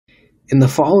In the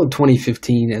fall of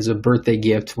 2015, as a birthday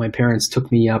gift, my parents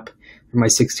took me up for my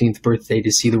 16th birthday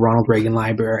to see the Ronald Reagan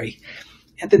Library.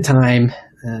 At the time,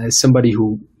 as somebody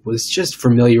who was just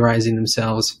familiarizing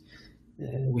themselves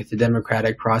with the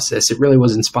democratic process, it really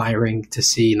was inspiring to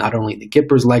see not only the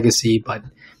Gippers' legacy, but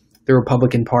the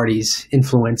Republican Party's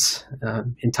influence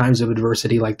in times of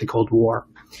adversity like the Cold War.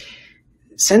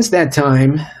 Since that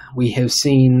time, we have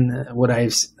seen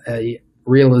a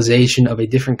realization of a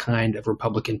different kind of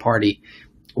Republican Party,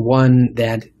 one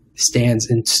that stands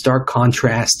in stark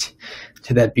contrast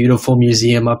to that beautiful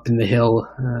museum up in the hill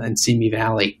in Simi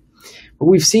Valley.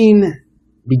 What we've seen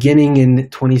beginning in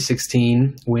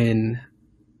 2016, when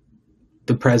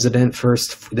the president,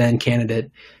 then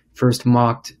candidate, first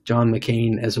mocked John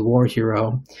McCain as a war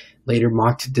hero, later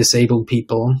mocked disabled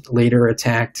people, later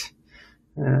attacked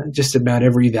just about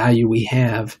every value we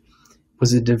have,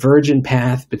 was a divergent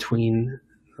path between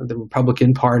the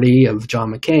Republican Party of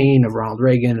John McCain, of Ronald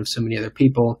Reagan, of so many other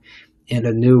people, and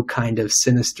a new kind of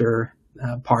sinister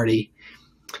party.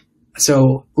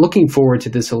 So looking forward to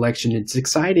this election, it's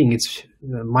exciting. It's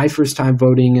my first time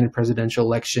voting in a presidential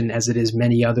election, as it is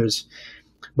many others.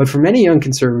 But for many young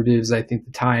conservatives, I think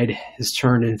the tide has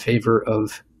turned in favor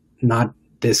of not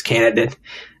this candidate.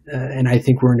 And I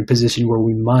think we're in a position where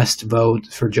we must vote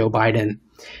for Joe Biden.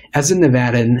 As a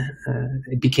Nevadan,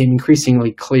 it became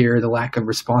increasingly clear the lack of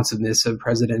responsiveness of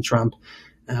President Trump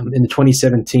in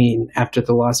 2017 after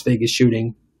the Las Vegas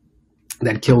shooting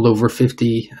that killed over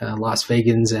 50 Las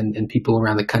Vegans and people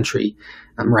around the country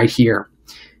right here.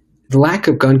 The lack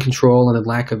of gun control and the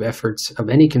lack of efforts of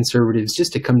any conservatives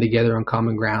just to come together on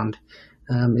common ground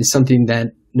is something that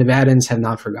Nevadans have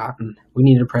not forgotten. We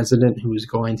need a president who is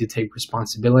going to take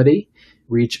responsibility,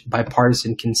 reach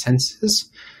bipartisan consensus,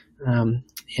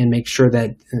 and make sure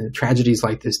that tragedies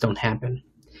like this don't happen.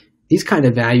 These kind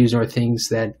of values are things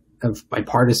that, of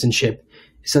bipartisanship,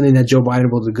 is something that Joe Biden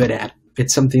will do good at.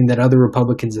 It's something that other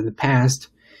Republicans in the past,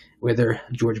 whether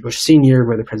George Bush Sr.,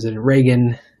 whether President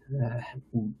Reagan,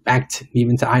 backed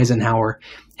even to Eisenhower,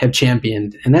 have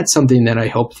championed. And that's something that I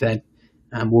hope that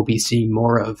we'll be seeing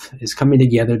more of, is coming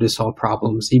together to solve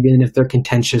problems, even if they're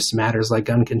contentious matters like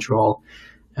gun control,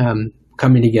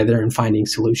 coming together and finding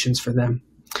solutions for them.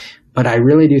 But I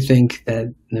really do think that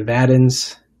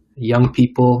Nevadans, young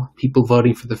people, people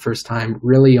voting for the first time,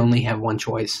 really only have one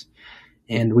choice.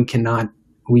 And we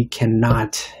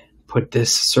cannot put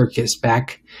this circus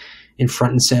back in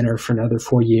front and center for another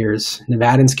 4 years.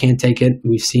 Nevadans can't take it.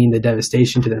 We've seen the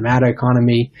devastation to the Nevada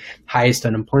economy, highest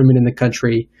unemployment in the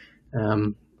country.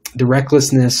 The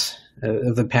recklessness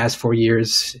of the past 4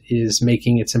 years is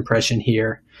making its impression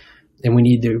here. And we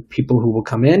need the people who will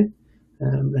come in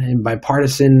and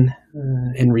bipartisan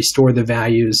and restore the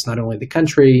values, not only the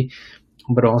country,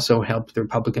 but also help the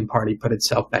Republican Party put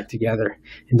itself back together.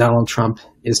 And Donald Trump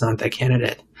is not that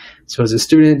candidate. So as a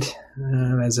student,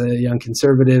 as a young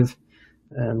conservative,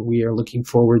 we are looking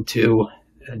forward to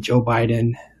Joe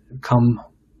Biden come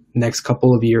next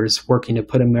couple of years working to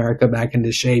put America back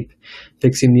into shape,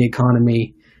 fixing the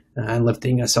economy, and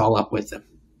lifting us all up with him.